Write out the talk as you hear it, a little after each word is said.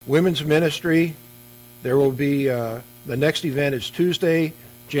Women's ministry, there will be, the next event is Tuesday,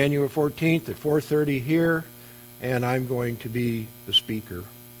 January 14th at 4:30 here, and I'm going to be the speaker.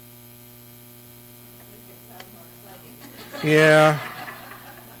 Yeah,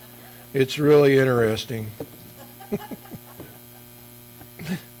 it's really interesting.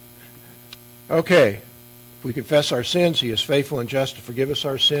 Okay, if we confess our sins, he is faithful and just to forgive us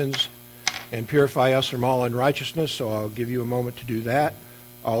our sins and purify us from all unrighteousness, so I'll give you a moment to do that.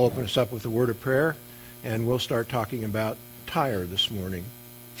 I'll open us up with a word of prayer, and we'll start talking about Tyre this morning.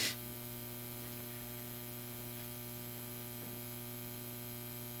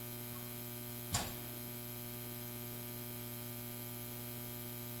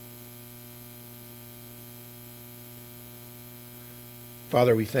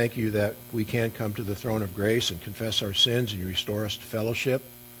 Father, we thank you that we can come to the throne of grace and confess our sins, and you restore us to fellowship.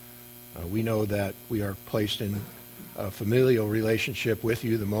 We know that we are placed in a familial relationship with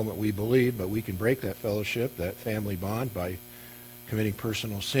you the moment we believe, but we can break that fellowship, that family bond, by committing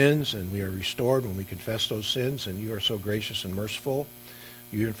personal sins, and we are restored when we confess those sins, and you are so gracious and merciful.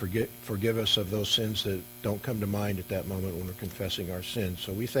 You even forgive us of those sins that don't come to mind at that moment when we're confessing our sins.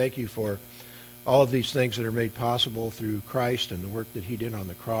 So we thank you for all of these things that are made possible through Christ and the work that he did on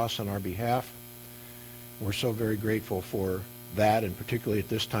the cross on our behalf. We're so very grateful for that, and particularly at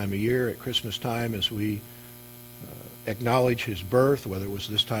this time of year, at Christmas time, as we acknowledge his birth, whether it was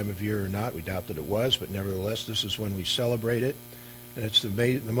this time of year or not. We doubt that it was, but nevertheless, this is when we celebrate it. And it's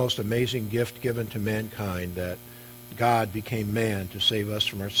the most amazing gift given to mankind, that God became man to save us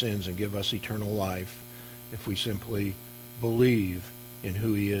from our sins and give us eternal life if we simply believe in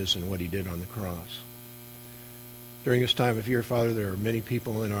who he is and what he did on the cross. During this time of year, Father, there are many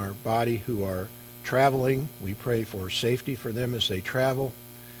people in our body who are traveling. We pray for safety for them as they travel,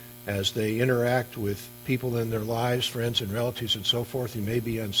 as they interact with people in their lives, friends and relatives and so forth who may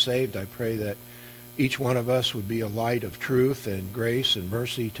be unsaved. I pray that each one of us would be a light of truth and grace and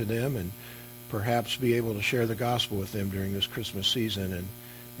mercy to them, and perhaps be able to share the gospel with them during this Christmas season,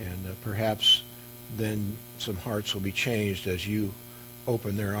 and perhaps then some hearts will be changed as you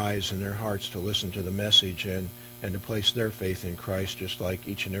open their eyes and their hearts to listen to the message and to place their faith in Christ, just like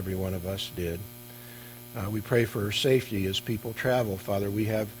each and every one of us did. We pray for safety as people travel. Father, we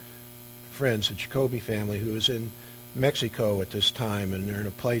have friends, the Jacoby family, who is in Mexico at this time, and they're in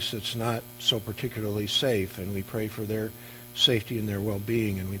a place that's not so particularly safe, and we pray for their safety and their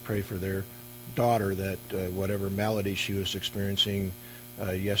well-being, and we pray for their daughter, that whatever malady she was experiencing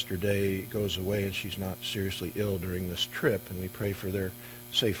yesterday goes away and she's not seriously ill during this trip, and we pray for their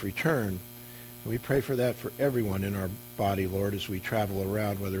safe return. We pray for that for everyone in our body, Lord, as we travel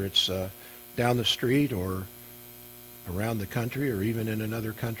around, whether it's down the street or around the country or even in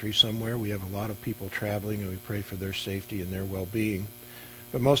another country somewhere. We have a lot of people traveling, and we pray for their safety and their well-being.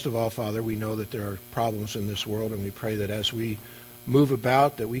 But most of all, Father, we know that there are problems in this world, and we pray that as we move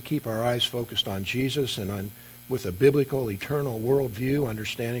about, that we keep our eyes focused on Jesus and on with a biblical, eternal worldview,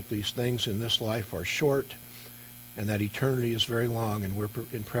 understanding these things in this life are short and that eternity is very long, and we're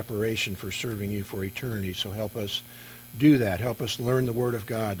in preparation for serving you for eternity. So help us do that. Help us learn the Word of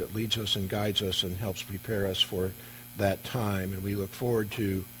God that leads us and guides us and helps prepare us for that time. And we look forward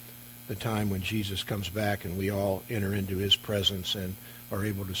to the time when Jesus comes back and we all enter into his presence and are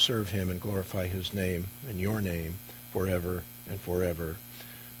able to serve him and glorify his name and your name forever and forever.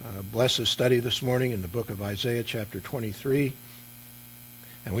 Bless this study this morning in the book of Isaiah, chapter 23.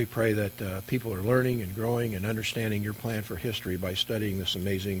 And we pray that people are learning and growing and understanding your plan for history by studying this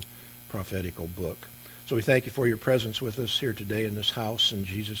amazing prophetical book. So we thank you for your presence with us here today in this house. In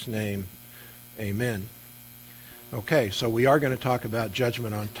Jesus' name, amen. Okay, so we are going to talk about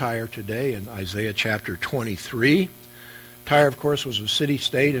judgment on Tyre today in Isaiah chapter 23. Tyre, of course, was a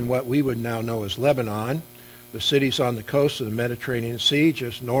city-state in what we would now know as Lebanon. The city's on the coast of the Mediterranean Sea,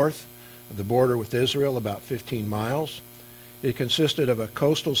 just north of the border with Israel, about 15 miles. It consisted of a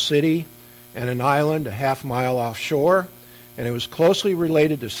coastal city and an island a half-mile offshore, and it was closely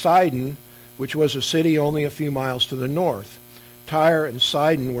related to Sidon, which was a city only a few miles to the north. Tyre and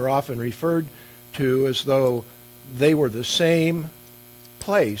Sidon were often referred to as though they were the same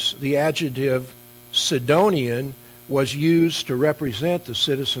place. The adjective Sidonian was used to represent the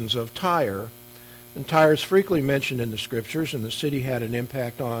citizens of Tyre. And Tyre is frequently mentioned in the Scriptures, and the city had an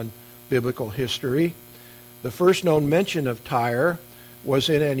impact on biblical history. The first known mention of Tyre was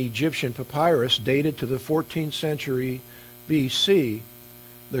in an Egyptian papyrus dated to the 14th century BC.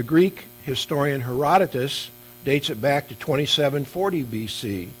 The Greek historian Herodotus dates it back to 2740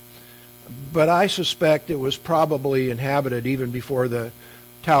 BC. But I suspect it was probably inhabited even before the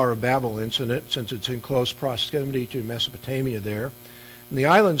Tower of Babel incident, since it's in close proximity to Mesopotamia there. And the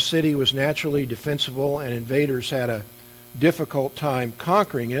island city was naturally defensible, and invaders had a difficult time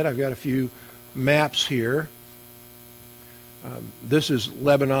conquering it. I've got a few maps here. This is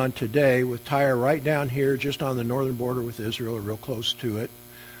Lebanon today, with Tyre right down here just on the northern border with Israel, or real close to it.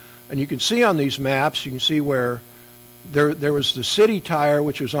 And you can see on these maps, you can see where there was the city Tyre,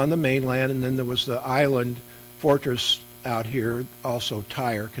 which was on the mainland, and then there was the island fortress out here, also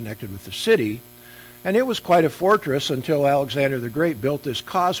Tyre, connected with the city. And it was quite a fortress until Alexander the Great built this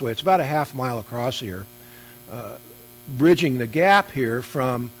causeway. It's about a half mile across here, bridging the gap here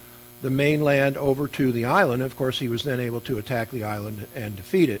from the mainland over to the island. Of course, he was then able to attack the island and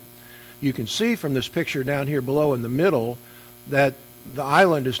defeat it. You can see from this picture down here below in the middle that the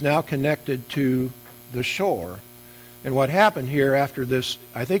island is now connected to the shore. And what happened here after this,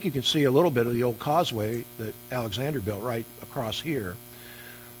 I think you can see a little bit of the old causeway that Alexander built right across here.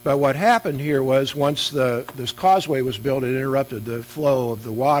 But what happened here was once this causeway was built, it interrupted the flow of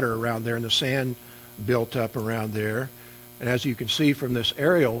the water around there, and the sand built up around there. And as you can see from this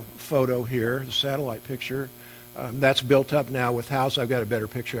aerial photo here, the satellite picture, that's built up now with houses. I've got a better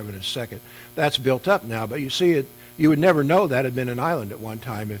picture of it in a second. That's built up now, but you see it, you would never know that had been an island at one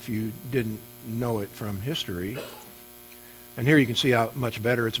time if you didn't know it from history. And here you can see how much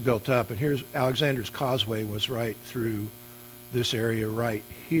better it's built up. And here's Alexander's causeway was right through this area right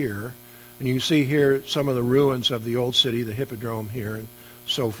here. And you can see here some of the ruins of the old city, the hippodrome here and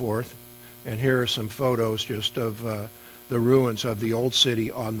so forth. And here are some photos just of the ruins of the old city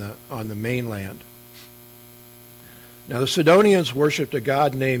on the mainland. Now the Sidonians worshipped a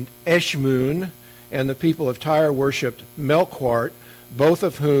god named Eshmun, and the people of Tyre worshipped Melquart, both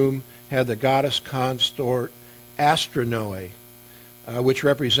of whom had the goddess consort Astronoe, which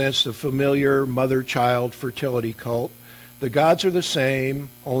represents the familiar mother-child fertility cult. The gods are the same,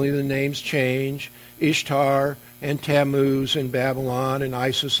 only the names change. Ishtar and Tammuz in Babylon, and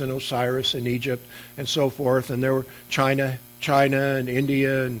Isis and Osiris in Egypt, and so forth. And there were China and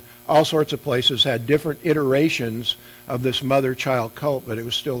India and all sorts of places had different iterations of this mother-child cult, but it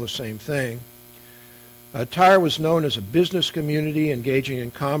was still the same thing. Tyre was known as a business community engaging in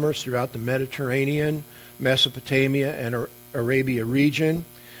commerce throughout the Mediterranean, Mesopotamia, and Arabia region.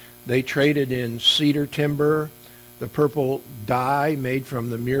 They traded in cedar timber, the purple dye made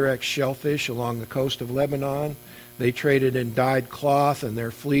from the murex shellfish along the coast of Lebanon. They traded in dyed cloth, and their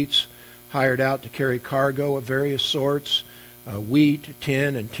fleets hired out to carry cargo of various sorts, wheat,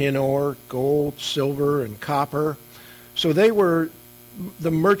 tin and tin ore, gold, silver, and copper. So they were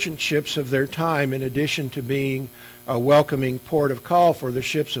the merchant ships of their time, in addition to being a welcoming port of call for the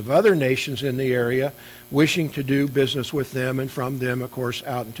ships of other nations in the area wishing to do business with them, and from them, of course,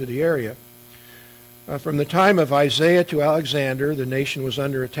 out into the area. From the time of Isaiah to Alexander, the nation was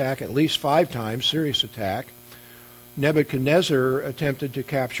under attack at least 5 times, serious attack. Nebuchadnezzar attempted to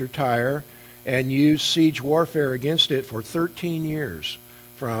capture Tyre and used siege warfare against it for 13 years,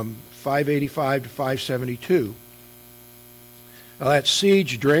 from 585 to 572. Now, that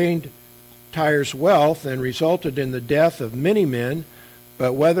siege drained Tyre's wealth and resulted in the death of many men,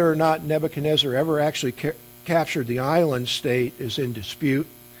 but whether or not Nebuchadnezzar ever actually captured the island state is in dispute.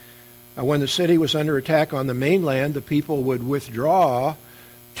 When the city was under attack on the mainland, the people would withdraw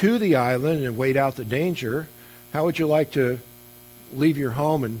to the island and wait out the danger. How would you like to leave your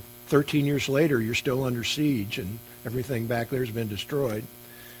home and 13 years later you're still under siege and everything back there has been destroyed?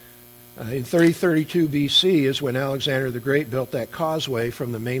 In 3032 BC is when Alexander the Great built that causeway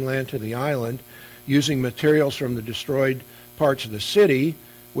from the mainland to the island, using materials from the destroyed parts of the city,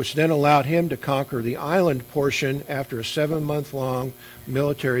 which then allowed him to conquer the island portion after a 7-month-long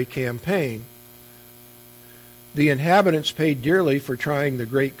military campaign. The inhabitants paid dearly for trying the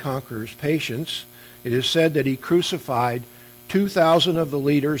great conqueror's patience. It is said that he crucified 2,000 of the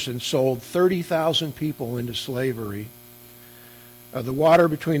leaders and sold 30,000 people into slavery. The water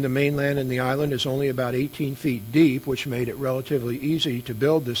between the mainland and the island is only about 18 feet deep, which made it relatively easy to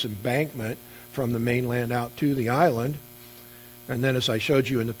build this embankment from the mainland out to the island. And then, as I showed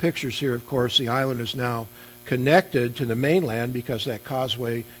you in the pictures here, of course, the island is now connected to the mainland because that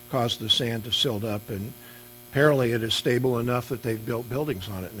causeway caused the sand to silt up, and apparently it is stable enough that they've built buildings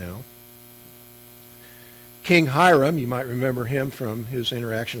on it now. King Hiram, you might remember him from his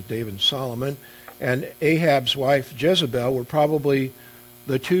interaction with David and Solomon, and Ahab's wife Jezebel were probably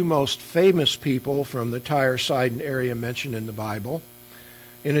the 2 most famous people from the Tyre-Sidon area mentioned in the Bible.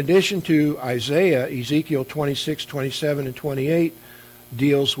 In addition to Isaiah, Ezekiel 26, 27, and 28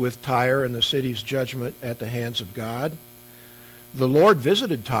 deals with Tyre and the city's judgment at the hands of God. The Lord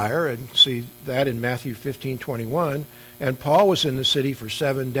visited Tyre, and see that in Matthew 15, 21, and Paul was in the city for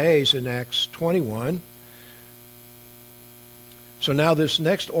 7 days in Acts 21. So now this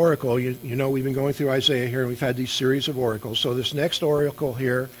next oracle, you know we've been going through Isaiah here, and we've had these series of oracles. So this next oracle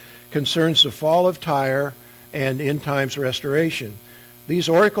here concerns the fall of Tyre and end times restoration. These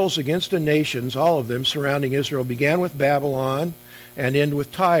oracles against the nations, all of them surrounding Israel, began with Babylon and end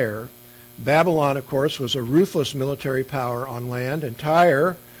with Tyre. Babylon, of course, was a ruthless military power on land, and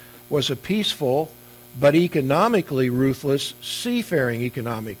Tyre was a peaceful but economically ruthless seafaring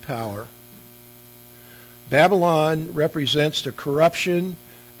economic power. Babylon represents the corruption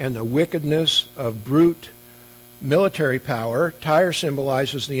and the wickedness of brute military power. Tyre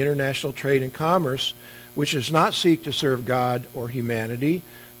symbolizes the international trade and commerce, which does not seek to serve God or humanity,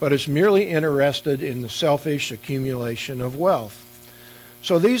 but is merely interested in the selfish accumulation of wealth.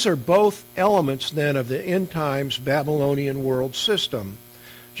 So these are both elements then of the end times Babylonian world system.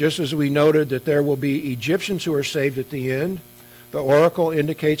 Just as we noted that there will be Egyptians who are saved at the end, the oracle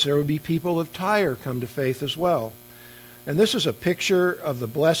indicates there will be people of Tyre come to faith as well. And this is a picture of the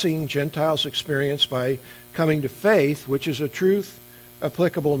blessing Gentiles experience by coming to faith, which is a truth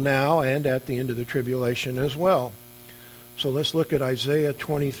applicable now and at the end of the tribulation as well. So let's look at Isaiah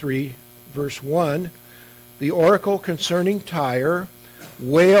 23, verse 1. The oracle concerning Tyre,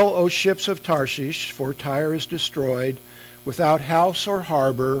 wail, O ships of Tarshish, for Tyre is destroyed. Without house or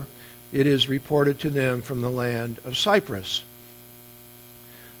harbor, it is reported to them from the land of Cyprus.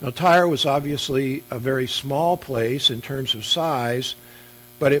 Now, Tyre was obviously a very small place in terms of size,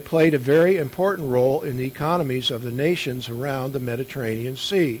 but it played a very important role in the economies of the nations around the Mediterranean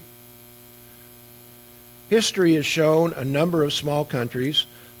Sea. History has shown a number of small countries,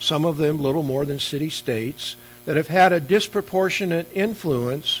 some of them little more than city-states, that have had a disproportionate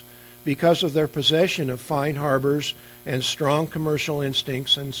influence because of their possession of fine harbors and strong commercial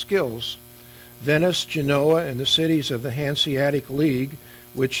instincts and skills. Venice, Genoa, and the cities of the Hanseatic League,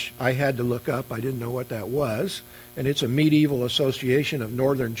 which I had to look up, I didn't know what that was, and it's a medieval association of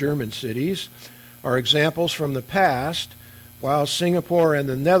northern German cities, are examples from the past, while Singapore and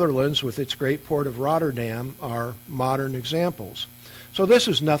the Netherlands, with its great port of Rotterdam, are modern examples. So this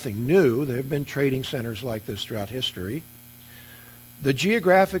is nothing new. There have been trading centers like this throughout history. The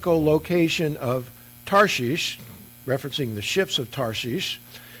geographical location of Tarshish, referencing the ships of Tarshish,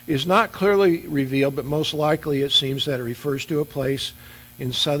 is not clearly revealed, but most likely it seems that it refers to a place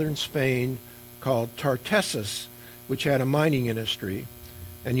in southern Spain called Tartessus, which had a mining industry.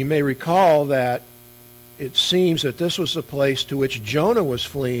 And you may recall that it seems that this was the place to which Jonah was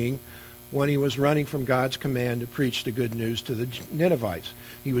fleeing when he was running from God's command to preach the good news to the Ninevites.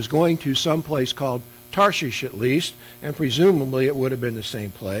 He was going to some place called Tarshish at least, and presumably it would have been the same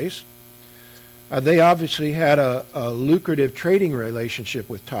place. They obviously had a lucrative trading relationship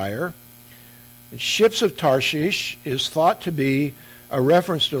with Tyre. And ships of Tarshish is thought to be a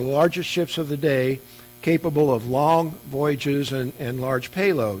reference to the largest ships of the day, capable of long voyages and large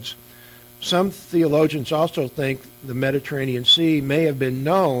payloads. Some theologians also think the Mediterranean Sea may have been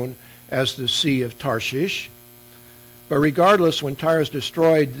known as the Sea of Tarshish. But regardless, when Tyre is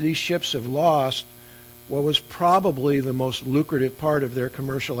destroyed, these ships have lost what was probably the most lucrative part of their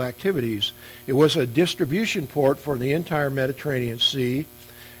commercial activities. It was a distribution port for the entire Mediterranean Sea,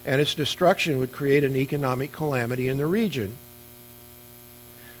 and its destruction would create an economic calamity in the region.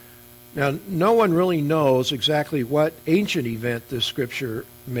 Now, no one really knows exactly what ancient event this scripture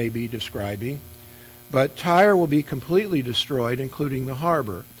may be describing, but Tyre will be completely destroyed, including the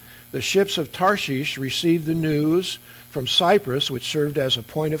harbor. The ships of Tarshish received the news from Cyprus, which served as a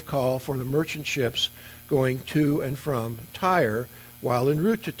point of call for the merchant ships going to and from Tyre while en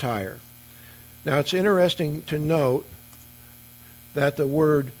route to Tyre. Now, it's interesting to note that the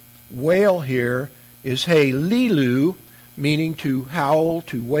word wail here is halilu, meaning to howl,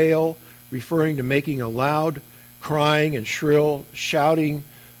 to wail, referring to making a loud crying and shrill shouting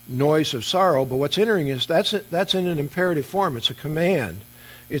noise of sorrow. But what's interesting is that's in an imperative form. It's a command.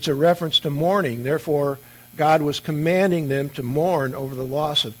 It's a reference to mourning. Therefore, God was commanding them to mourn over the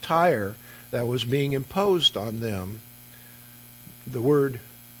loss of Tyre that was being imposed on them. The word,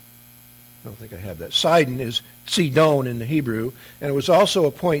 I don't think I have that, Sidon is Sidon in the Hebrew, and it was also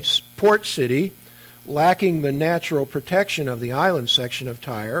a port city, lacking the natural protection of the island section of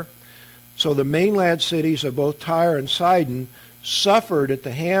Tyre. So the mainland cities of both Tyre and Sidon suffered at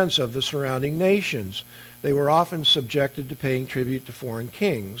the hands of the surrounding nations. They were often subjected to paying tribute to foreign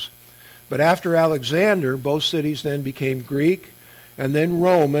kings. But after Alexander, both cities then became Greek and then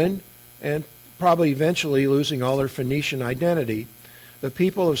Roman, and probably eventually losing all their Phoenician identity. The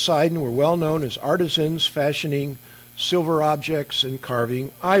people of Sidon were well known as artisans fashioning silver objects and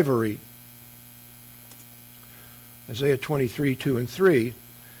carving ivory. Isaiah 23, 2 and 3.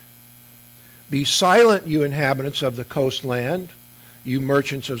 Be silent, you inhabitants of the coastland. you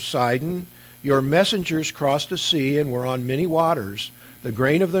merchants of Sidon. Your messengers crossed the sea and were on many waters. The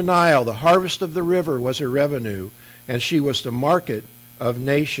grain of the Nile, the harvest of the river was her revenue, and she was the market of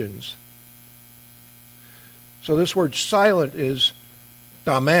nations. So this word silent is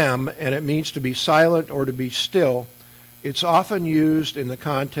damam, and it means to be silent or to be still. It's often used in the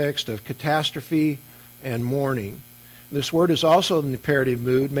context of catastrophe and mourning. This word is also in the imperative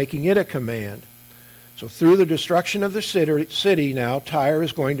mood, making it a command. So through the destruction of the city now, Tyre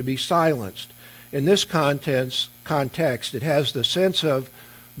is going to be silenced. In this context, it has the sense of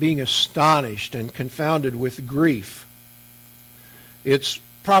being astonished and confounded with grief. Its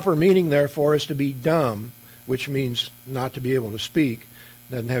proper meaning, therefore, is to be dumb, which means not to be able to speak.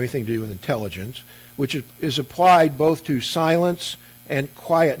 Doesn't have anything to do with intelligence, which is applied both to silence and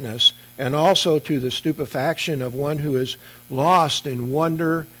quietness, and also to the stupefaction of one who is lost in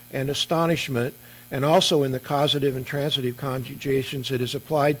wonder and astonishment, and also in the causative and transitive conjugations it is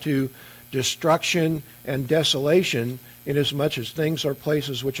applied to destruction and desolation, inasmuch as things or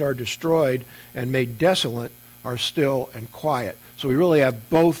places which are destroyed and made desolate are still and quiet. So we really have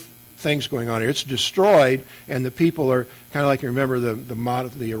both things going on here. It's destroyed, and the people are kind of like, you remember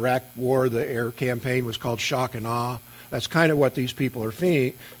the Iraq War, the air campaign was called shock and awe. That's kind of what these people are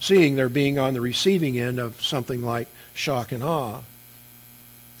seeing. They're being on the receiving end of something like shock and awe.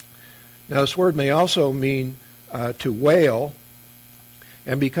 Now, this word may also mean to wail,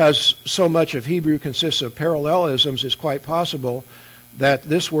 and because so much of Hebrew consists of parallelisms, it's quite possible that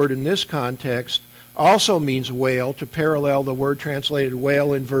this word in this context also means wail, to parallel the word translated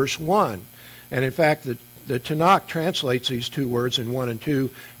wail in verse 1. And in fact, the Tanakh translates these two words in 1 and 2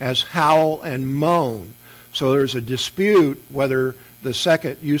 as howl and moan. So there's a dispute whether the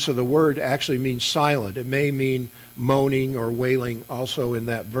second use of the word actually means silent. It may mean moaning or wailing also in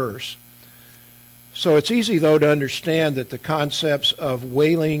that verse. So it's easy, though, to understand that the concepts of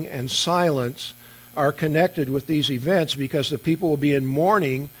wailing and silence are connected with these events, because the people will be in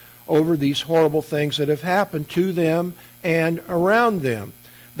mourning over these horrible things that have happened to them and around them.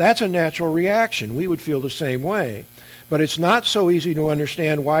 That's a natural reaction. We would feel the same way. But it's not so easy to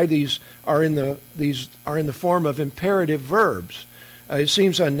understand why these are in the form of imperative verbs. It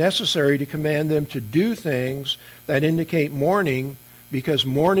seems unnecessary to command them to do things that indicate mourning, because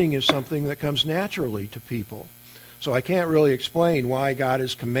mourning is something that comes naturally to people. So I can't really explain why God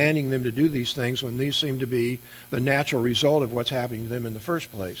is commanding them to do these things when these seem to be the natural result of what's happening to them in the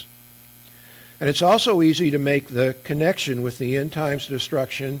first place. And it's also easy to make the connection with the end times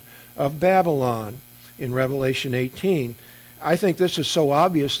destruction of Babylon in Revelation 18. I think this is so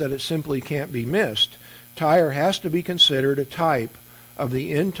obvious that it simply can't be missed. Tyre has to be considered a type of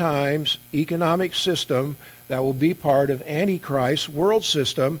the end times economic system that will be part of Antichrist's world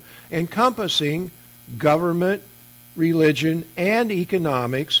system, encompassing government, religion, and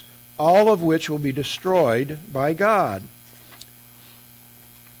economics, all of which will be destroyed by God.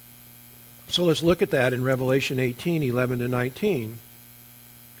 So let's look at that in Revelation 18, 11 to 19.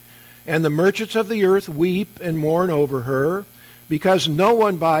 And the merchants of the earth weep and mourn over her, because no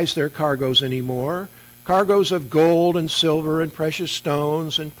one buys their cargoes anymore, cargoes of gold and silver and precious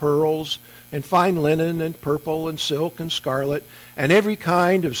stones and pearls and fine linen and purple and silk and scarlet and every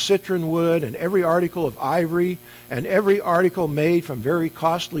kind of citron wood and every article of ivory and every article made from very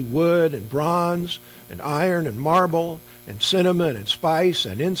costly wood and bronze and iron and marble and cinnamon and spice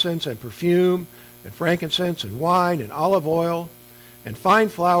and incense and perfume and frankincense and wine and olive oil and fine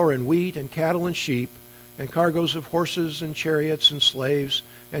flour and wheat and cattle and sheep and cargoes of horses and chariots and slaves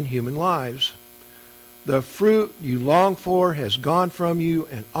and human lives. The fruit you long for has gone from you,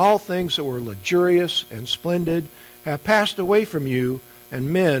 and all things that were luxurious and splendid have passed away from you,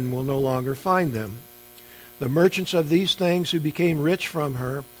 and men will no longer find them. The merchants of these things who became rich from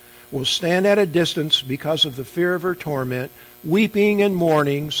her will stand at a distance because of the fear of her torment, weeping and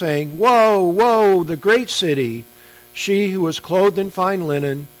mourning, saying, Woe, woe, the great city, she who was clothed in fine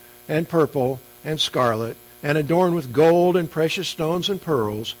linen and purple and scarlet, and adorned with gold and precious stones and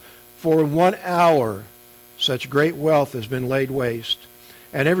pearls, for in 1 hour such great wealth has been laid waste.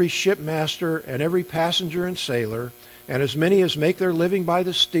 And every shipmaster and every passenger and sailor, and as many as make their living by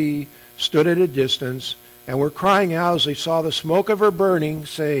the sea, stood at a distance, and were crying out as they saw the smoke of her burning,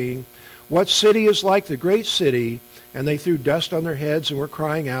 saying, What city is like the great city? And they threw dust on their heads and were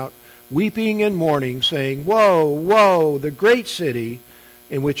crying out, weeping and mourning, saying, Woe, woe, the great city,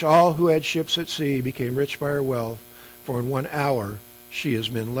 in which all who had ships at sea became rich by her wealth, for in 1 hour she has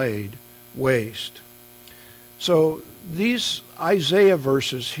been laid waste. So these Isaiah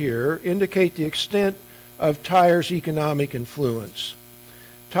verses here indicate the extent of Tyre's economic influence.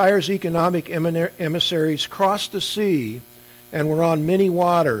 Tyre's economic emissaries crossed the sea and were on many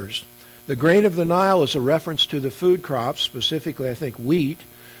waters. The grain of the Nile is a reference to the food crops, specifically I think wheat,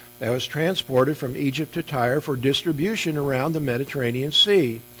 that was transported from Egypt to Tyre for distribution around the Mediterranean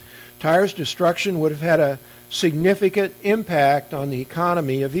Sea. Tyre's destruction would have had a significant impact on the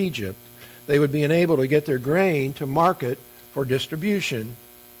economy of Egypt. They would be unable to get their grain to market for distribution.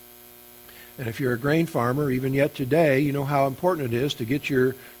 And if you're a grain farmer, even yet today, you know how important it is to get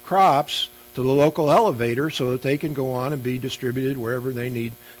your crops to the local elevator so that they can go on and be distributed wherever they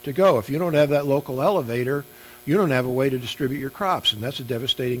need to go. If you don't have that local elevator, you don't have a way to distribute your crops, and that's a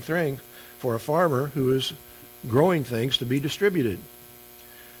devastating thing for a farmer who is growing things to be distributed.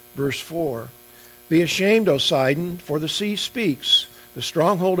 Verse 4, "Be ashamed, O Sidon, for the sea speaks, the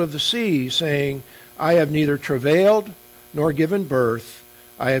stronghold of the sea, saying, I have neither travailed nor given birth.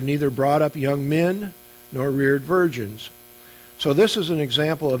 I have neither brought up young men nor reared virgins." So this is an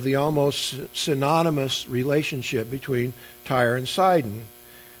example of the almost synonymous relationship between Tyre and Sidon.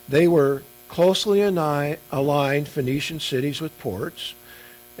 They were closely aligned Phoenician cities with ports,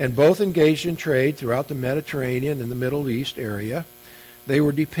 and both engaged in trade throughout the Mediterranean and the Middle East area. They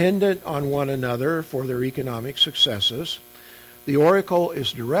were dependent on one another for their economic successes. The oracle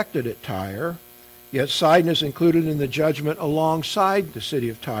is directed at Tyre, yet Sidon is included in the judgment alongside the city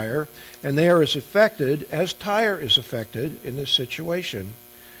of Tyre, and they are as affected as Tyre is affected in this situation.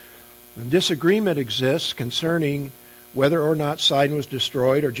 And disagreement exists concerning whether or not Sidon was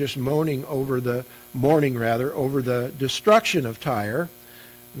destroyed, or just mourning over the destruction of Tyre.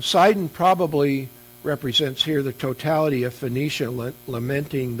 And Sidon probably represents here the totality of Phoenicia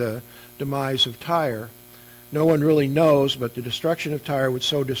lamenting the demise of Tyre. No one really knows, but the destruction of Tyre would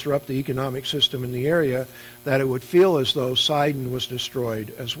so disrupt the economic system in the area that it would feel as though Sidon was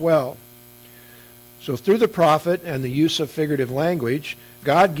destroyed as well. So through the prophet and the use of figurative language,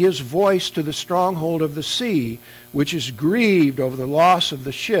 God gives voice to the stronghold of the sea, which is grieved over the loss of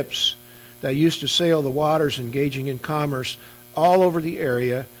the ships that used to sail the waters, engaging in commerce all over the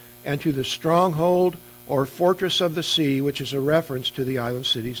area, and to the stronghold or fortress of the sea, which is a reference to the island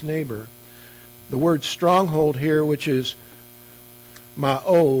city's neighbor. The word stronghold here, which is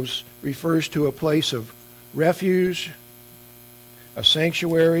ma'oz, refers to a place of refuge, a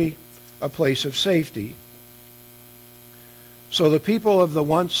sanctuary, a place of safety. So the people of the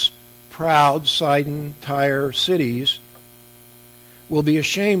once proud Sidon, Tyre cities will be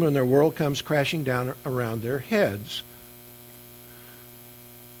ashamed when their world comes crashing down around their heads.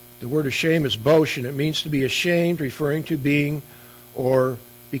 The word ashamed is bosh, and it means to be ashamed, referring to being or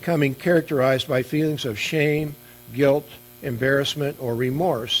becoming characterized by feelings of shame, guilt, embarrassment, or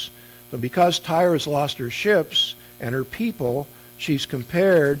remorse. So because Tyre has lost her ships and her people, she's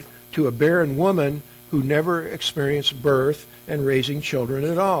compared to a barren woman who never experienced birth and raising children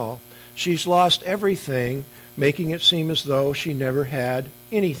at all. She's lost everything, making it seem as though she never had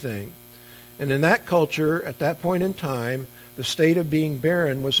anything. And in that culture, at that point in time, the state of being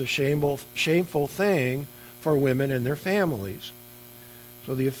barren was a shameful thing for women and their families.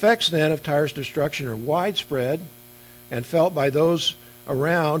 So the effects then of Tyre's destruction are widespread and felt by those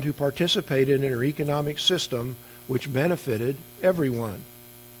around who participated in her economic system, which benefited everyone.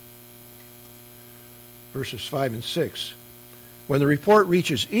 Verses 5 and 6. When the report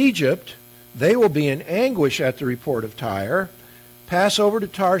reaches Egypt, they will be in anguish at the report of Tyre. Pass over to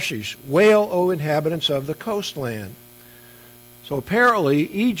Tarshish. Wail, O inhabitants of the coastland. So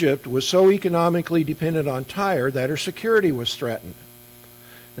apparently Egypt was so economically dependent on Tyre that her security was threatened.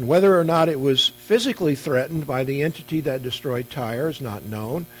 And whether or not it was physically threatened by the entity that destroyed Tyre is not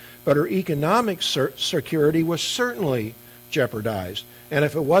known, but her economic security was certainly jeopardized. And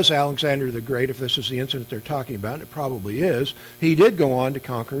if it was Alexander the Great, if this is the incident they're talking about, and it probably is, he did go on to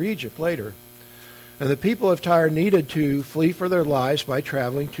conquer Egypt later. And the people of Tyre needed to flee for their lives by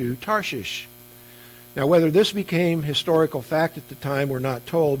traveling to Tarshish. Now, whether this became historical fact at the time, we're not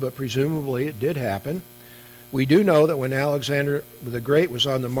told, but presumably it did happen. We do know that when Alexander the Great was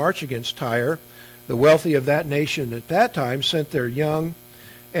on the march against Tyre, the wealthy of that nation at that time sent their young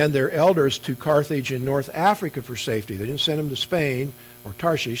and their elders to Carthage in North Africa for safety. They didn't send them to Spain or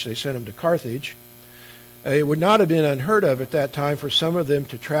Tarshish, they sent them to Carthage. It would not have been unheard of at that time for some of them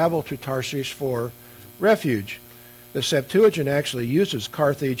to travel to Tarshish for refuge. The Septuagint actually uses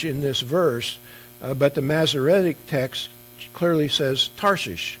Carthage in this verse, but the Masoretic text clearly says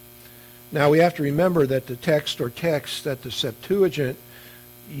Tarshish. Now we have to remember that the text or texts that the Septuagint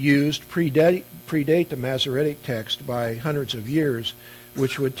used predate the Masoretic text by hundreds of years,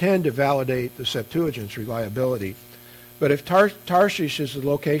 which would tend to validate the Septuagint's reliability. But if Tarshish is the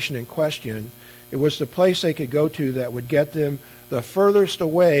location in question, it was the place they could go to that would get them the furthest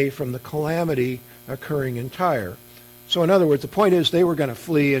away from the calamity occurring in Tyre. So in other words, the point is they were going to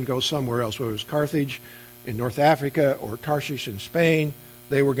flee and go somewhere else, whether it was Carthage in North Africa or Tarshish in Spain.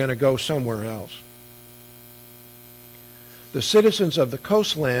 They were going to go somewhere else. The citizens of the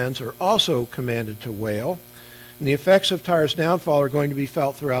coastlands are also commanded to wail, and the effects of Tyre's downfall are going to be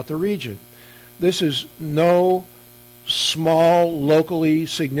felt throughout the region. This is no small, locally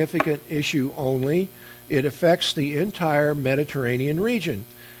significant issue only. It affects the entire Mediterranean region.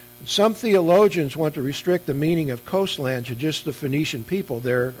 Some theologians want to restrict the meaning of coastland to just the Phoenician people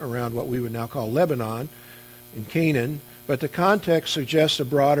there around what we would now call Lebanon in Canaan, but the context suggests a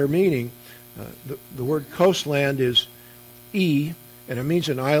broader meaning. The word coastland is and it means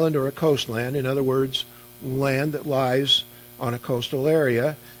an island or a coastland. In other words, land that lies on a coastal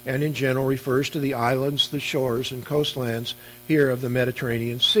area, and in general refers to the islands, the shores, and coastlands here of the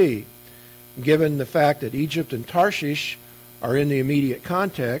Mediterranean Sea. Given the fact that Egypt and Tarshish are in the immediate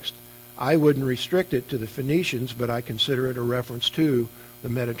context, I wouldn't restrict it to the Phoenicians, but I consider it a reference to the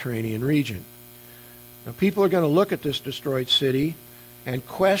Mediterranean region. Now, people are going to look at this destroyed city and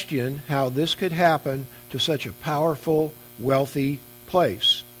question how this could happen to such a powerful, wealthy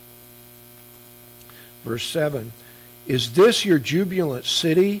place. Verse 7, "Is this your jubilant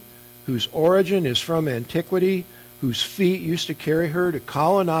city, whose origin is from antiquity, whose feet used to carry her to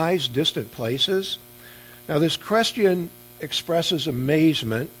colonize distant places?" Now this question expresses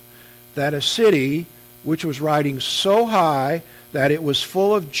amazement that a city which was riding so high that it was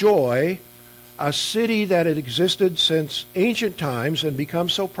full of joy, a city that had existed since ancient times and become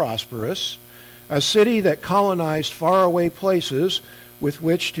so prosperous, a city that colonized faraway places with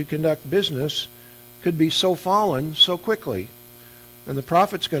which to conduct business, could be so fallen so quickly. And the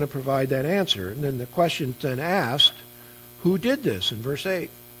prophet's going to provide that answer. And then the question then asked, who did this in verse 8?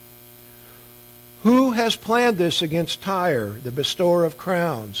 Who has planned this against Tyre, the bestower of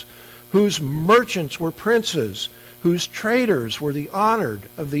crowns, whose merchants were princes, whose traders were the honored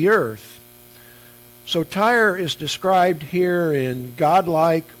of the earth? So Tyre is described here in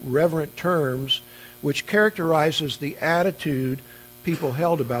godlike, reverent terms, which characterizes the attitude people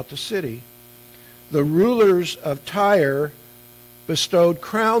held about the city. The rulers of Tyre bestowed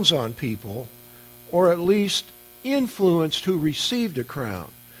crowns on people, or at least influenced who received a crown.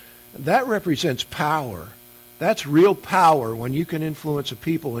 That represents power. That's real power when you can influence a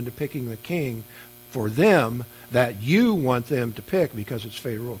people into picking the king for them that you want them to pick because it's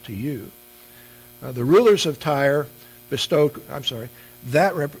favorable to you. The rulers of Tyre bestowed,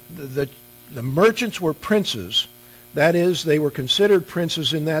 the merchants were princes. That is, they were considered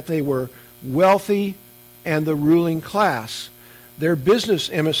princes in that they were wealthy and the ruling class. Their business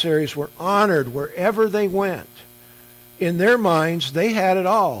emissaries were honored wherever they went. In their minds, they had it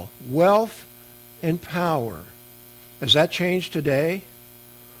all, wealth and power. Has that changed today?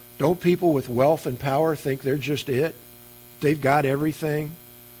 Don't people with wealth and power think they're just it? They've got everything?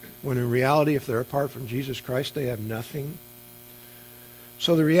 When in reality, if they're apart from Jesus Christ, they have nothing.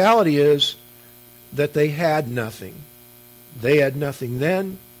 So the reality is that they had nothing. They had nothing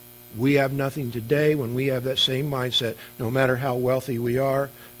then. We have nothing today when we have that same mindset, no matter how wealthy we are,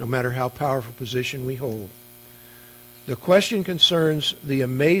 no matter how powerful position we hold. The question concerns the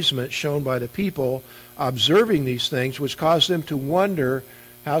amazement shown by the people observing these things, which caused them to wonder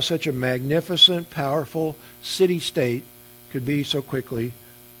how such a magnificent, powerful city-state could be so quickly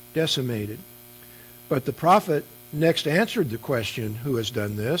decimated. But the prophet next answered the question, who has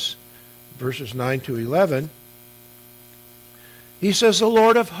done this? Verses 9 to 11. He says, "The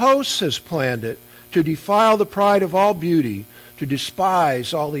Lord of hosts has planned it, to defile the pride of all beauty, to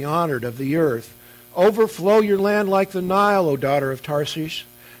despise all the honored of the earth. Overflow your land like the Nile, O daughter of Tarshish.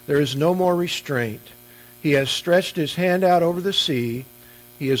 There is no more restraint. He has stretched his hand out over the sea.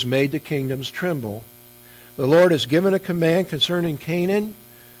 He has made the kingdoms tremble. The Lord has given a command concerning Canaan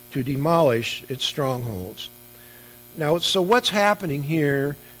to demolish its strongholds." Now, so what's happening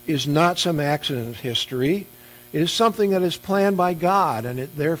here is not some accident of history. It is something that is planned by God, and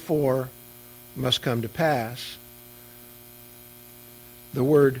it therefore must come to pass. The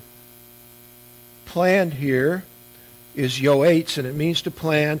word planned here is yoetz, and it means to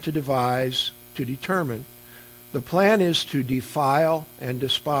plan, to devise, to determine. The plan is to defile and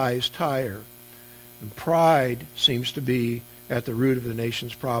despise Tyre. And pride seems to be at the root of the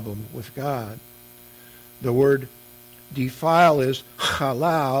nation's problem with God. The word defile is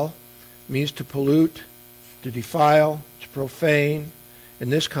halal, means to pollute, to defile, to profane. In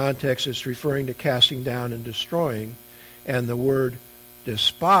this context, it's referring to casting down and destroying. And the word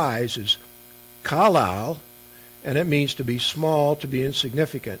despise is kalal, and it means to be small, to be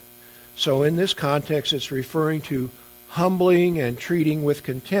insignificant. So in this context, it's referring to humbling and treating with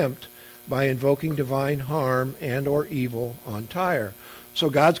contempt by invoking divine harm and or evil on Tyre. So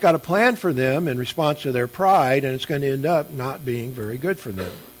God's got a plan for them in response to their pride, and it's going to end up not being very good for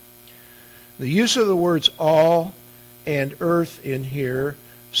them. The use of the words all and earth in here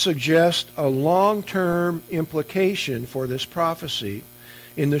suggests a long-term implication for this prophecy.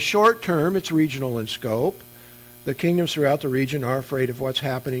 In the short term, it's regional in scope. The kingdoms throughout the region are afraid of what's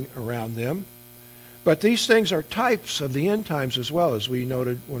happening around them. But these things are types of the end times as well, as we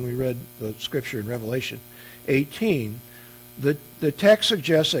noted when we read the scripture in Revelation 18. The text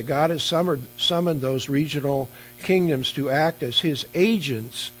suggests that God has summoned those regional kingdoms to act as his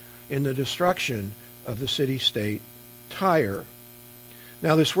agents in the destruction of the city-state Tyre.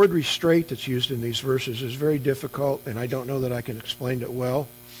 Now, this word restraint that's used in these verses is very difficult, and I don't know that I can explain it well.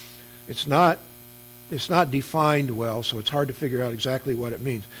 It's not defined well, so it's hard to figure out exactly what it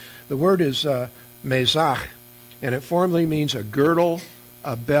means. The word is mezach, and it formally means a girdle,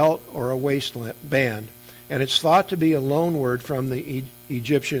 a belt, or a waistband. And it's thought to be a loan word from the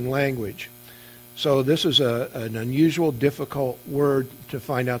Egyptian language. So this is an unusual, difficult word to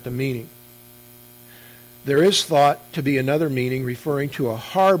find out the meaning. There is thought to be another meaning referring to a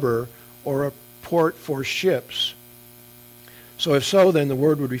harbor or a port for ships. So if so, then the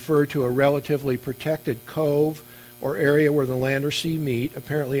word would refer to a relatively protected cove or area where the land or sea meet,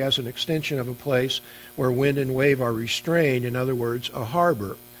 apparently as an extension of a place where wind and wave are restrained, in other words, a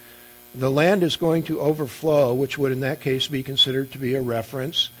harbor. The land is going to overflow, which would in that case be considered to be a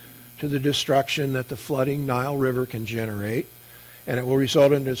reference to the destruction that the flooding Nile River can generate, and it will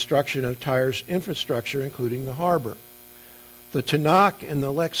result in the destruction of Tyre's infrastructure, including the harbor. The Tanakh and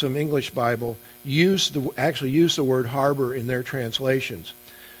the Lexham English Bible actually use the word harbor in their translations.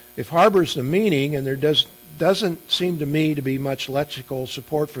 If harbor is the meaning, and there doesn't seem to me to be much lexical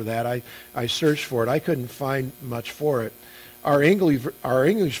support for that, I searched for it. I couldn't find much for it. Our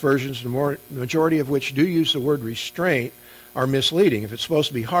English versions, the majority of which do use the word restraint, are misleading. If it's supposed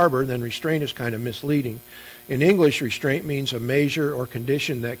to be harbor, then restraint is kind of misleading. In English, restraint means a measure or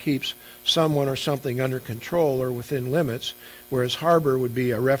condition that keeps someone or something under control or within limits, whereas harbor would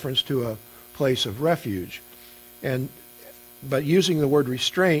be a reference to a place of refuge. But using the word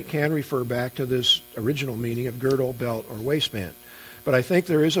restraint can refer back to this original meaning of girdle, belt, or waistband. But I think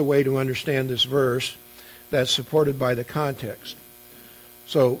there is a way to understand this verse that's supported by the context.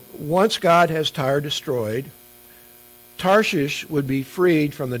 So once God has Tyre destroyed, Tarshish would be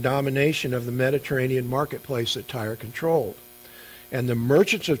freed from the domination of the Mediterranean marketplace that Tyre controlled. And the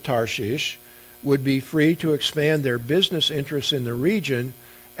merchants of Tarshish would be free to expand their business interests in the region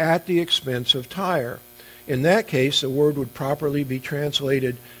at the expense of Tyre. In that case, the word would properly be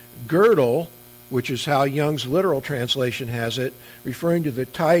translated girdle, which is how Young's literal translation has it, referring to the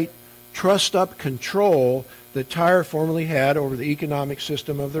tight, trussed-up control that Tyre formerly had over the economic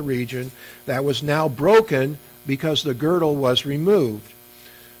system of the region that was now broken because the girdle was removed.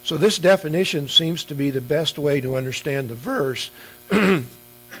 So this definition seems to be the best way to understand the verse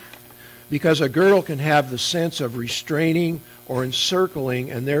because a girdle can have the sense of restraining or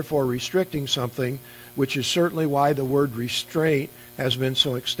encircling and therefore restricting something, which is certainly why the word restraint has been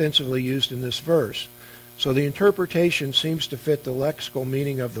so extensively used in this verse. So the interpretation seems to fit the lexical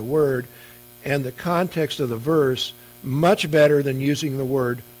meaning of the word and the context of the verse much better than using the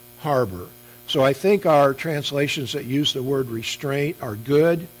word harbor. So I think our translations that use the word restraint are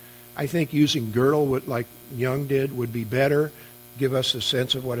good. I think using girdle, like Young did, would be better, give us a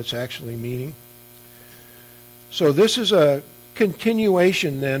sense of what it's actually meaning. So this is a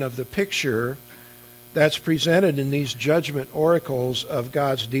continuation then of the picture that's presented in these judgment oracles of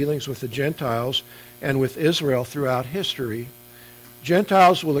God's dealings with the Gentiles and with Israel throughout history.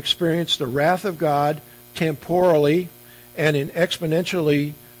 Gentiles will experience the wrath of God temporally and in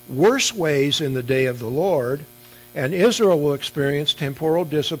exponentially worse ways in the day of the Lord, and Israel will experience temporal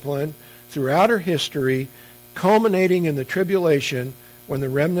discipline throughout her history, culminating in the tribulation when the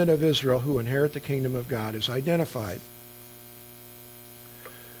remnant of Israel who inherit the kingdom of God is identified.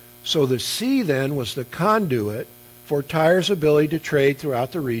 So the sea then was the conduit for Tyre's ability to trade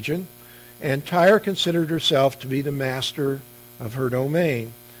throughout the region, and Tyre considered herself to be the master of her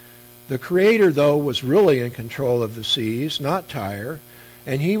domain. The Creator, though, was really in control of the seas, not Tyre,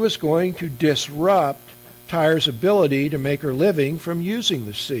 and he was going to disrupt Tyre's ability to make her living from using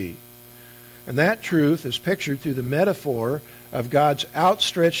the sea. And that truth is pictured through the metaphor of God's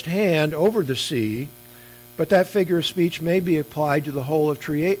outstretched hand over the sea, but that figure of speech may be applied to the whole of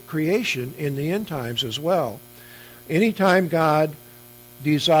creation in the end times as well. Anytime God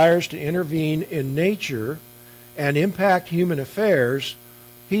desires to intervene in nature and impact human affairs,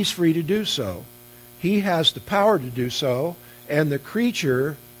 he's free to do so. He has the power to do so, and the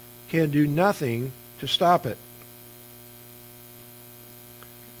creature can do nothing to stop it.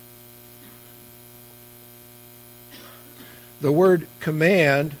 The word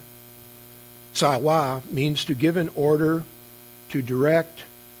command, tsawa, means to give an order, to direct,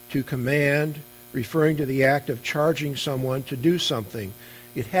 to command, referring to the act of charging someone to do something.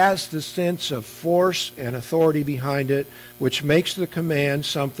 It has the sense of force and authority behind it, which makes the command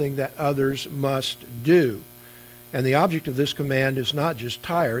something that others must do. And the object of this command is not just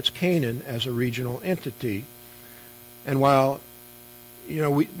Tyre, it's Canaan as a regional entity. And while,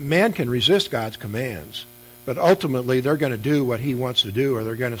 man can resist God's commands, but ultimately they're going to do what he wants to do, or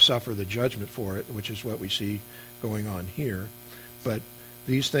they're going to suffer the judgment for it, which is what we see going on here. But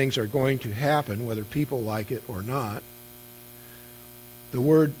these things are going to happen whether people like it or not. The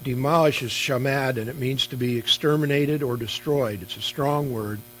word demolish is shamad, and it means to be exterminated or destroyed. It's a strong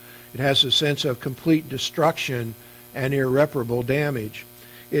word. It has a sense of complete destruction and irreparable damage.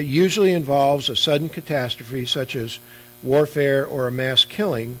 It usually involves a sudden catastrophe such as warfare or a mass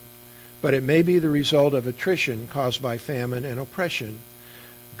killing, but it may be the result of attrition caused by famine and oppression.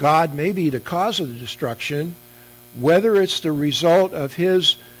 God may be the cause of the destruction, whether it's the result of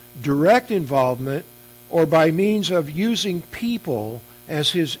his direct involvement or by means of using people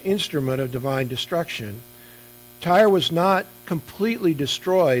as his instrument of divine destruction. Tyre was not completely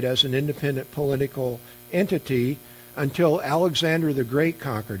destroyed as an independent political entity until Alexander the Great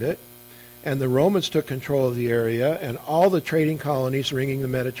conquered it, and the Romans took control of the area and all the trading colonies ringing the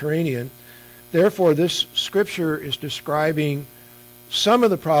Mediterranean. Therefore, this scripture is describing some of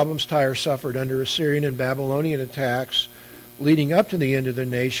the problems Tyre suffered under Assyrian and Babylonian attacks leading up to the end of the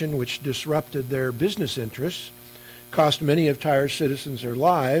nation, which disrupted their business interests, cost many of Tyre's citizens their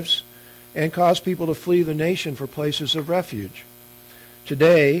lives, and caused people to flee the nation for places of refuge.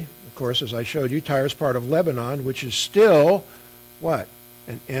 Today, of course, as I showed you, Tyre is part of Lebanon, which is still, what?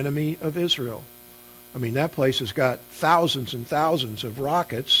 An enemy of Israel. I mean, that place has got thousands and thousands of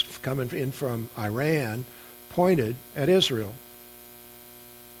rockets coming in from Iran pointed at Israel.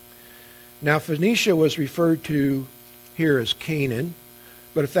 Now, Phoenicia was referred to here as Canaan,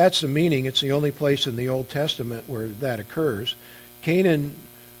 but if that's the meaning, it's the only place in the Old Testament where that occurs. Canaan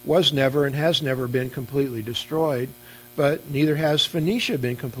was never and has never been completely destroyed, but neither has Phoenicia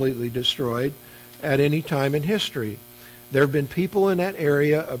been completely destroyed at any time in history. There have been people in that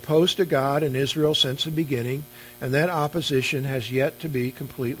area opposed to God and Israel since the beginning, and that opposition has yet to be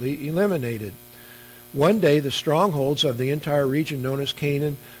completely eliminated. One day, the strongholds of the entire region known as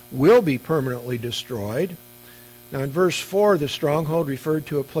Canaan will be permanently destroyed. Now, in verse 4, the stronghold referred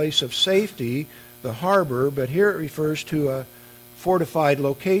to a place of safety, the harbor, but here it refers to a fortified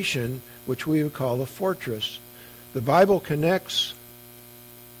location, which we would call a fortress. The Bible connects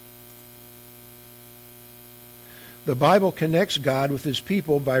God with his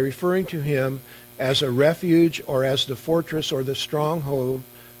people by referring to him as a refuge or as the fortress or the stronghold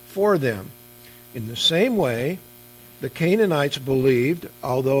for them. In the same way, the Canaanites believed,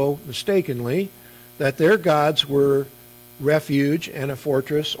 although mistakenly, that their gods were refuge and a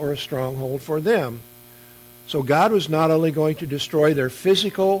fortress or a stronghold for them. So God was not only going to destroy their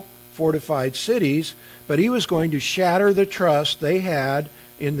physical fortified cities, but he was going to shatter the trust they had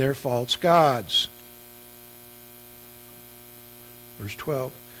in their false gods. Verse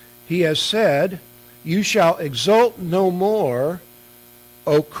 12, he has said, you shall exult no more,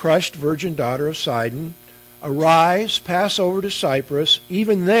 O crushed virgin daughter of Sidon. Arise, pass over to Cyprus.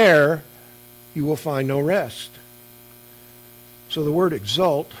 Even there you will find no rest. So the word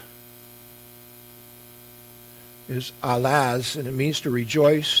exult is alaz, and it means to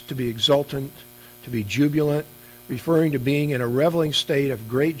rejoice, to be exultant, to be jubilant, referring to being in a reveling state of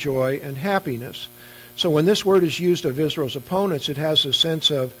great joy and happiness. So when this word is used of Israel's opponents, it has a sense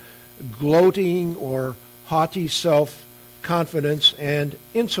of gloating or haughty self-confidence and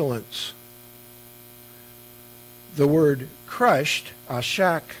insolence. The word crushed,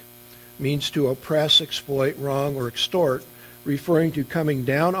 ashak, means to oppress, exploit, wrong, or extort, referring to coming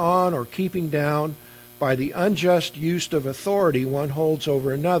down on or keeping down by the unjust use of authority one holds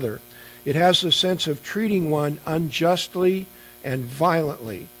over another. It has the sense of treating one unjustly and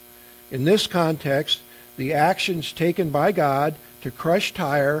violently. In this context, the actions taken by God to crush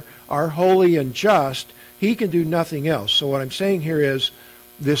Tyre are holy and just. He can do nothing else. So what I'm saying here is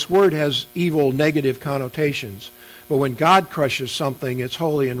this word has evil, negative connotations. But when God crushes something, it's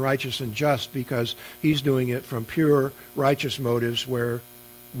holy and righteous and just because he's doing it from pure, righteous motives where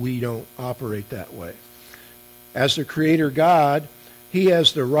we don't operate that way. As the Creator God, he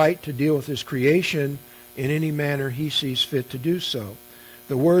has the right to deal with his creation in any manner he sees fit to do so.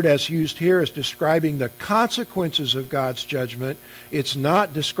 The word as used here is describing the consequences of God's judgment. It's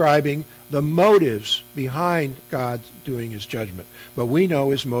not describing the motives behind God doing his judgment. But we know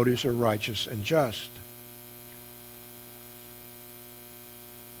his motives are righteous and just.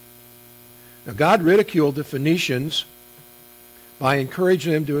 Now, God ridiculed the Phoenicians by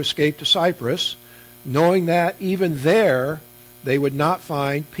encouraging them to escape to Cyprus, knowing that even there they would not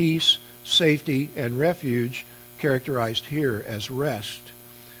find peace, safety, and refuge characterized here as rest.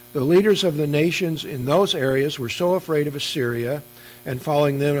 The leaders of the nations in those areas were so afraid of Assyria and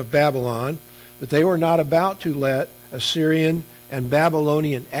following them of Babylon that they were not about to let Assyrian and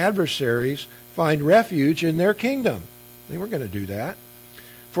Babylonian adversaries find refuge in their kingdom. They weren't going to do that.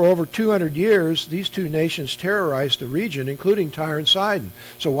 For over 200 years, these two nations terrorized the region, including Tyre and Sidon.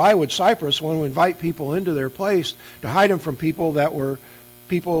 So why would Cyprus want to invite people into their place to hide them from people that were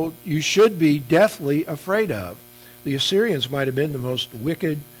people you should be deathly afraid of? The Assyrians might have been the most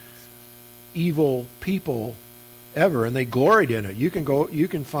wicked, evil people ever, and they gloried in it. You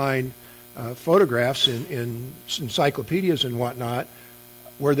can find photographs in encyclopedias and whatnot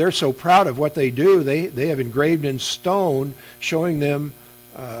where they're so proud of what they do. They have engraved in stone showing them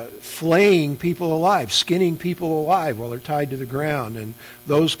flaying people alive, skinning people alive while they're tied to the ground, and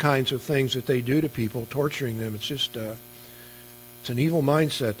those kinds of things that they do to people, torturing them. It's just it's an evil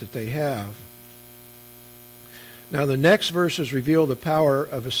mindset that they have. Now the next verses reveal the power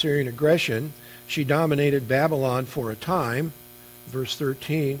of Assyrian aggression. She dominated Babylon for a time. Verse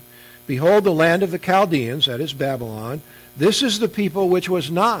 13, behold the land of the Chaldeans, that is Babylon. This is the people which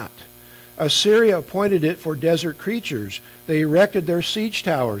was not. Assyria appointed it for desert creatures. They erected their siege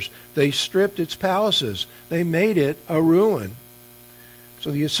towers. They stripped its palaces. They made it a ruin.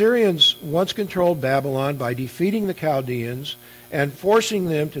 So the Assyrians once controlled Babylon by defeating the Chaldeans and forcing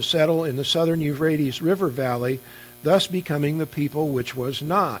them to settle in the southern Euphrates River Valley, thus becoming the people which was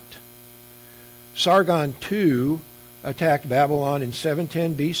not. Sargon II attacked Babylon in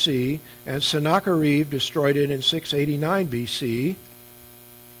 710 BC, and Sennacherib destroyed it in 689 BC.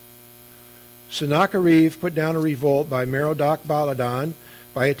 Sennacherib put down a revolt by Merodach-Baladan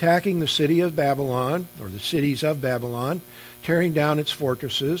by attacking the city of Babylon, or the cities of Babylon, tearing down its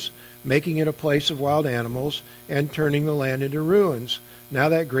fortresses, making it a place of wild animals, and turning the land into ruins. Now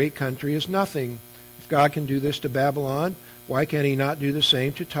that great country is nothing. If God can do this to Babylon, why can he not do the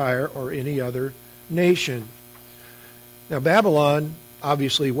same to Tyre or any other nation? Now Babylon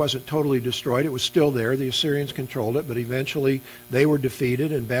obviously wasn't totally destroyed. It was still there. The Assyrians controlled it, but eventually they were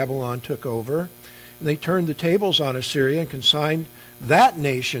defeated and Babylon took over. And they turned the tables on Assyria and consigned that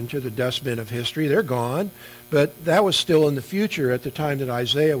nation to the dustbin of history. They're gone, but that was still in the future at the time that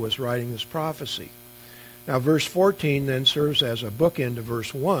Isaiah was writing this prophecy. Now verse 14 then serves as a bookend to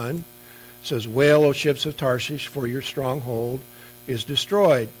verse 1. It says, wail, O ships of Tarshish, for your stronghold is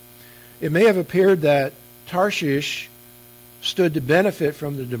destroyed. It may have appeared that Tarshish stood to benefit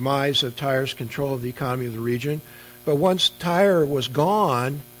from the demise of Tyre's control of the economy of the region, but once Tyre was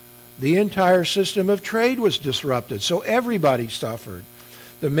gone, the entire system of trade was disrupted, so everybody suffered.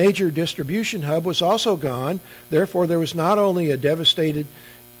 The major distribution hub was also gone, therefore there was not only a devastated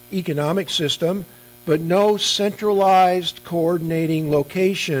economic system, but no centralized coordinating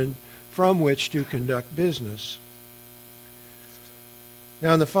location from which to conduct business.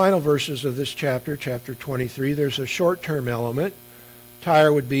 Now in the final verses of this chapter, chapter 23, there's a short-term element.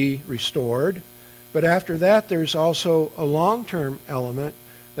 Tyre would be restored. But after that, there's also a long-term element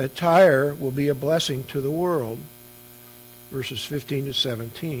that Tyre will be a blessing to the world. Verses 15 to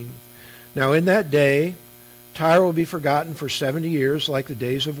 17. Now in that day, Tyre will be forgotten for 70 years like the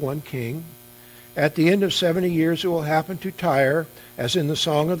days of one king. At the end of 70 years, it will happen to Tyre, as in the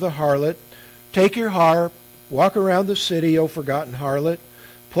song of the harlot, take your harp, walk around the city, O forgotten harlot,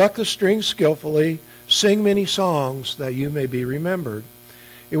 pluck the strings skillfully, sing many songs that you may be remembered.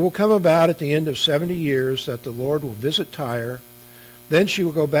 It will come about at the end of 70 years that the Lord will visit Tyre. Then she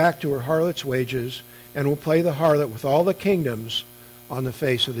will go back to her harlot's wages and will play the harlot with all the kingdoms on the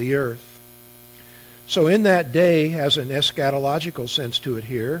face of the earth. So in that day has an eschatological sense to it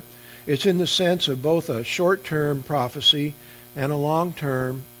here. It's in the sense of both a short-term prophecy and a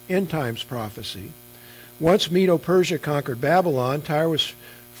long-term end-times prophecy. Once Medo-Persia conquered Babylon, Tyre was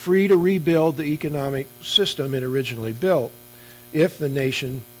free to rebuild the economic system it originally built, if the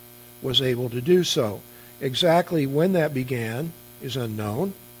nation was able to do so. Exactly when that began is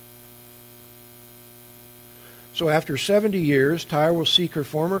unknown. So after 70 years, Tyre will seek her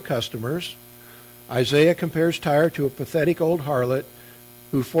former customers. Isaiah compares Tyre to a pathetic old harlot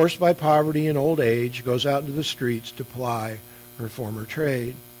who, forced by poverty and old age, goes out into the streets to ply her former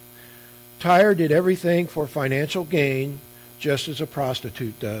trade. Tyre did everything for financial gain, just as a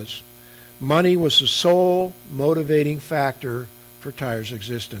prostitute does. Money was the sole motivating factor for Tyre's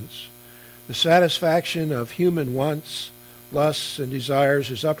existence. The satisfaction of human wants, lusts, and desires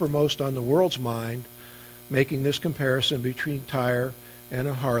is uppermost on the world's mind, making this comparison between Tyre and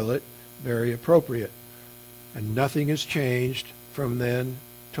a harlot very appropriate. And nothing has changed from then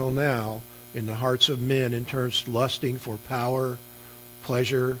till now in the hearts of men in terms of lusting for power,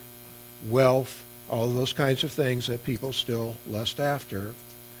 pleasure, wealth, all of those kinds of things that people still lust after.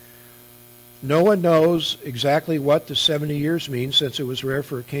 No one knows exactly what the 70 years means, since it was rare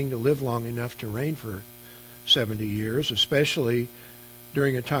for a king to live long enough to reign for 70 years, especially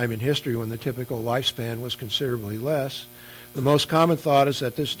during a time in history when the typical lifespan was considerably less. The most common thought is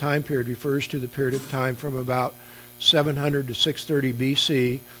that this time period refers to the period of time from about 700 to 630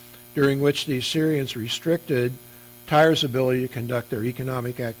 BC, during which the Assyrians restricted Tyre's ability to conduct their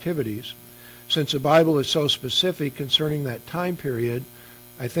economic activities. Since the Bible is so specific concerning that time period,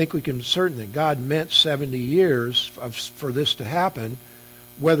 I think we can be certain that God meant 70 years for this to happen,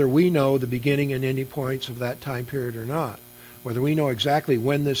 whether we know the beginning and ending points of that time period or not. Whether we know exactly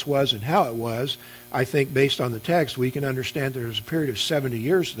when this was and how it was, I think based on the text, we can understand there's a period of 70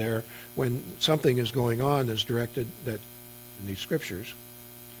 years there when something is going on that's directed that in these scriptures.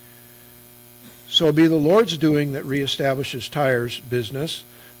 So it'll be the Lord's doing that reestablishes Tyre's business.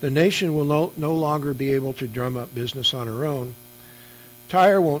 The nation will no longer be able to drum up business on her own.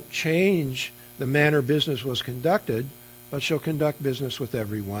 Tyre won't change the manner business was conducted, but she'll conduct business with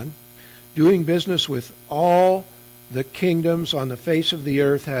everyone. Doing business with all the kingdoms on the face of the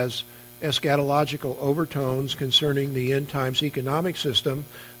earth has eschatological overtones concerning the end times economic system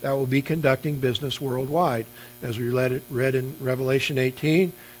that will be conducting business worldwide. As we read in Revelation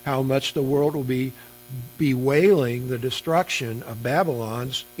 18, how much the world will be bewailing the destruction of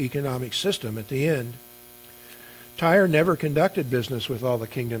Babylon's economic system at the end. Tyre never conducted business with all the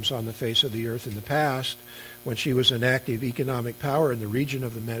kingdoms on the face of the earth in the past, when she was an active economic power in the region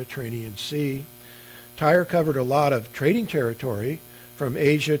of the Mediterranean Sea. Tyre covered a lot of trading territory from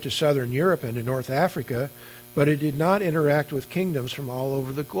Asia to southern Europe and to North Africa, but it did not interact with kingdoms from all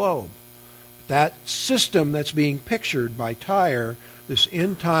over the globe. That system that's being pictured by Tyre, this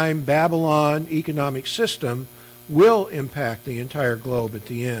end-time Babylon economic system, will impact the entire globe at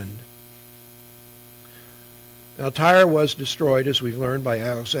the end. Now, Tyre was destroyed, as we've learned, by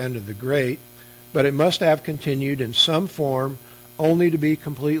Alexander the Great, but it must have continued in some form only to be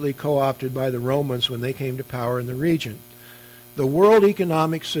completely co-opted by the Romans when they came to power in the region. The world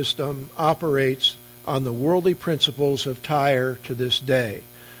economic system operates on the worldly principles of Tyre to this day,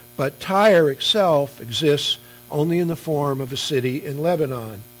 but Tyre itself exists only in the form of a city in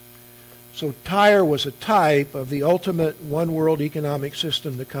Lebanon. So Tyre was a type of the ultimate one world economic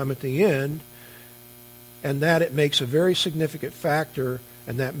system to come at the end, and that it makes a very significant factor,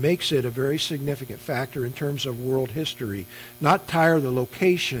 and that makes it a very significant factor in terms of world history. Not Tyre the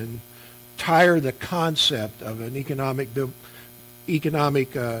location, Tyre the concept of an economic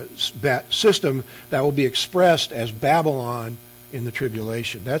system that will be expressed as Babylon in the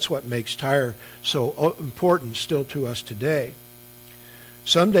tribulation. That's what makes Tyre so important still to us today.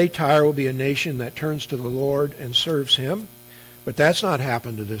 Someday Tyre will be a nation that turns to the Lord and serves him, but that's not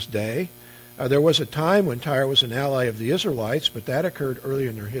happened to this day. There was a time when Tyre was an ally of the Israelites, but that occurred early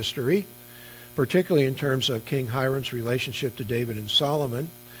in their history, particularly in terms of King Hiram's relationship to David and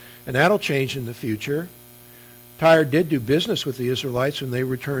Solomon, and that'll change in the future. Tyre did do business with the Israelites when they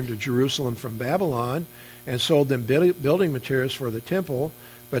returned to Jerusalem from Babylon and sold them building materials for the temple,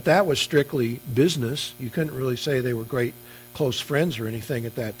 but that was strictly business. You couldn't really say they were great close friends or anything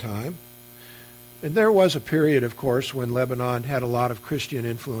at that time. And there was a period, of course, when Lebanon had a lot of Christian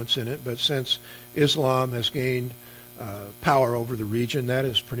influence in it, but since Islam has gained power over the region, that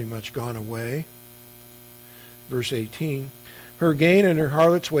has pretty much gone away. Verse 18, her gain and her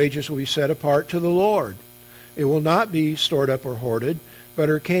harlot's wages will be set apart to the Lord. It will not be stored up or hoarded, but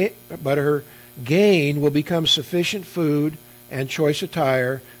her gain will become sufficient food and choice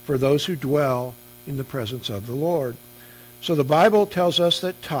attire for those who dwell in the presence of the Lord. So the Bible tells us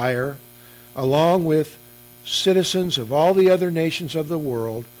that Tyre, along with citizens of all the other nations of the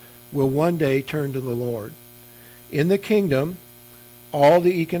world, will one day turn to the Lord. In the kingdom, all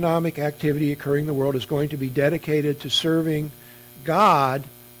the economic activity occurring in the world is going to be dedicated to serving God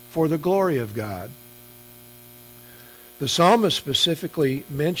for the glory of God. The psalmist specifically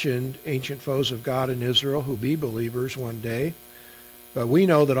mentioned ancient foes of God in Israel who be believers one day, but we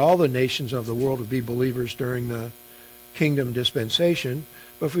know that all the nations of the world will be believers during the kingdom dispensation.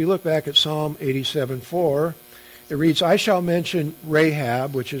 But if we look back at Psalm 87:4, It reads, I shall mention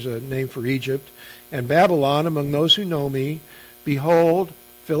Rahab, which is a name for Egypt, and Babylon among those who know me. Behold,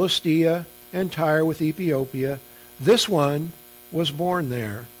 Philistia and Tyre with Ethiopia. This one was born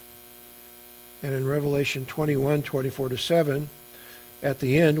there. And in Revelation 21:24-7, at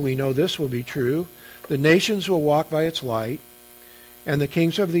the end, we know this will be true. The nations will walk by its light, and the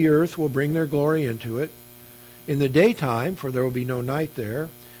kings of the earth will bring their glory into it. In the daytime, for there will be no night there,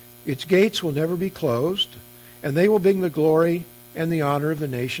 its gates will never be closed, and they will bring the glory and the honor of the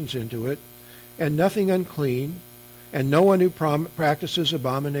nations into it, and nothing unclean, and no one who practices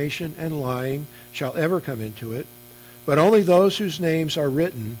abomination and lying shall ever come into it, but only those whose names are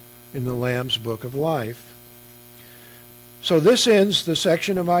written in the Lamb's book of life. So this ends the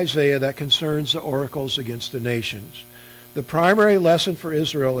section of Isaiah that concerns the oracles against the nations. The primary lesson for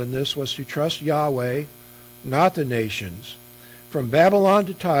Israel in this was to trust Yahweh, not the nations. From Babylon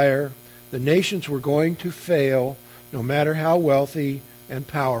to Tyre, the nations were going to fail no matter how wealthy and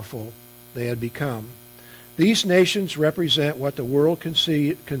powerful they had become. These nations represent what the world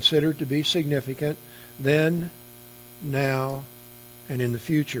considered to be significant then, now, and in the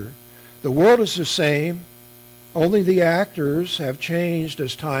future. The world is the same, only the actors have changed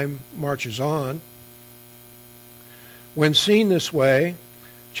as time marches on. When seen this way,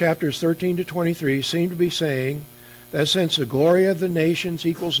 chapters 13 to 23 seem to be saying that since the glory of the nations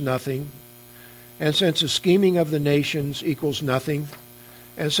equals nothing, and since the scheming of the nations equals nothing,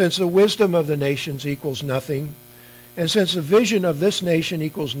 and since the wisdom of the nations equals nothing, and since the vision of this nation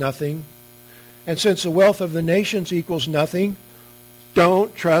equals nothing, and since the wealth of the nations equals nothing,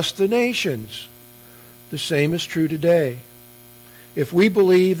 don't trust the nations. The same is true today. If we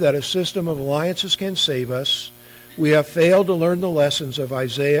believe that a system of alliances can save us, we have failed to learn the lessons of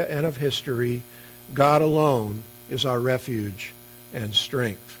Isaiah and of history. God alone is our refuge and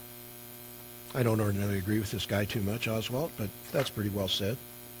strength. I don't ordinarily agree with this guy too much, Oswald, but that's pretty well said.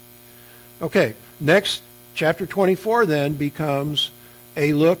 Okay, next, chapter 24 then becomes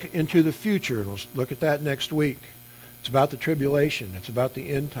a look into the future. We'll look at that next week. It's about the tribulation. It's about the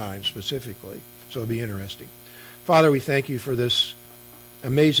end time specifically. So it'll be interesting. Father, we thank you for this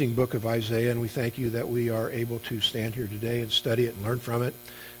amazing book of Isaiah, and we thank you that we are able to stand here today and study it and learn from it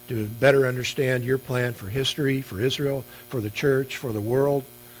to better understand your plan for history, for Israel, for the church, for the world,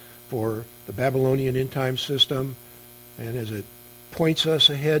 for the Babylonian end-time system. And as it points us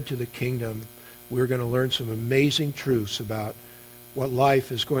ahead to the kingdom, we're going to learn some amazing truths about what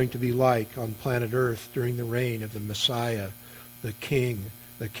life is going to be like on planet Earth during the reign of the Messiah, the King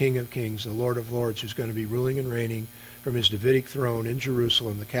of Kings, the Lord of Lords, who's going to be ruling and reigning from his Davidic throne in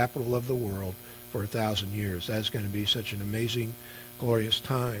Jerusalem, the capital of the world, for 1,000 years. That's going to be such an amazing, glorious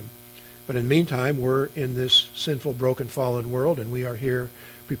time. But in the meantime, we're in this sinful, broken, fallen world, and we are here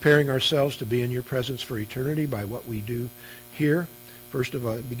preparing ourselves to be in your presence for eternity by what we do here. First of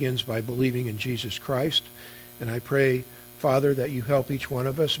all, it begins by believing in Jesus Christ. And I pray, Father, that you help each one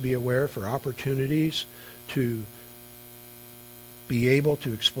of us be aware for opportunities to be able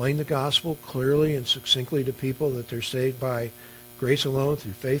to explain the gospel clearly and succinctly to people, that they're saved by grace alone,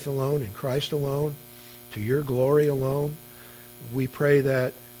 through faith alone, in Christ alone, to your glory alone. We pray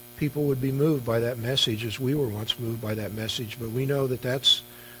that people would be moved by that message as we were once moved by that message, but we know that that's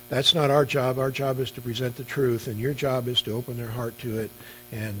not our job. Our job is to present the truth, and your job is to open their heart to it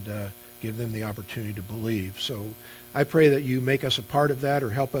and give them the opportunity to believe. So I pray that you make us a part of that, or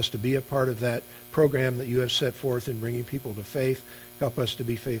help us to be a part of that program that you have set forth in bringing people to faith. Help us to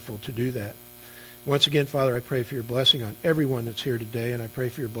be faithful to do that. Once again, Father, I pray for your blessing on everyone that's here today, and I pray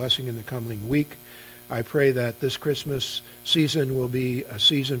for your blessing in the coming week. I pray that this Christmas season will be a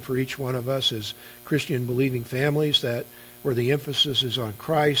season for each one of us as Christian believing families, that where the emphasis is on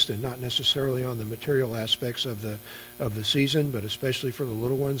Christ and not necessarily on the material aspects of the season, but especially for the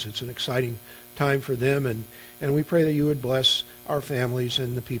little ones. It's an exciting time for them, and we pray that you would bless our families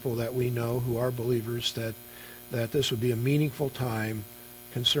and the people that we know who are believers, that this would be a meaningful time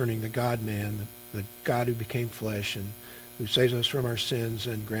concerning the God-man, the God who became flesh and who saves us from our sins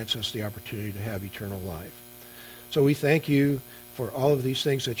and grants us the opportunity to have eternal life. So we thank you for all of these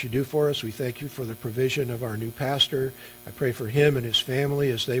things that you do for us. We thank you for the provision of our new pastor. I pray for him and his family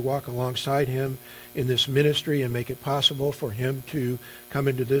as they walk alongside him in this ministry and make it possible for him to come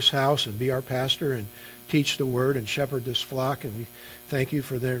into this house and be our pastor and teach the word and shepherd this flock. And we thank you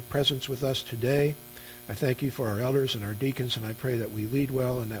for their presence with us today. I thank you for our elders and our deacons, and I pray that we lead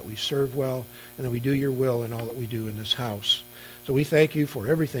well and that we serve well and that we do your will in all that we do in this house. So we thank you for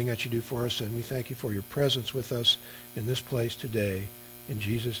everything that you do for us, and we thank you for your presence with us in this place today. In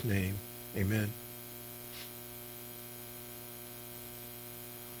Jesus' name, amen.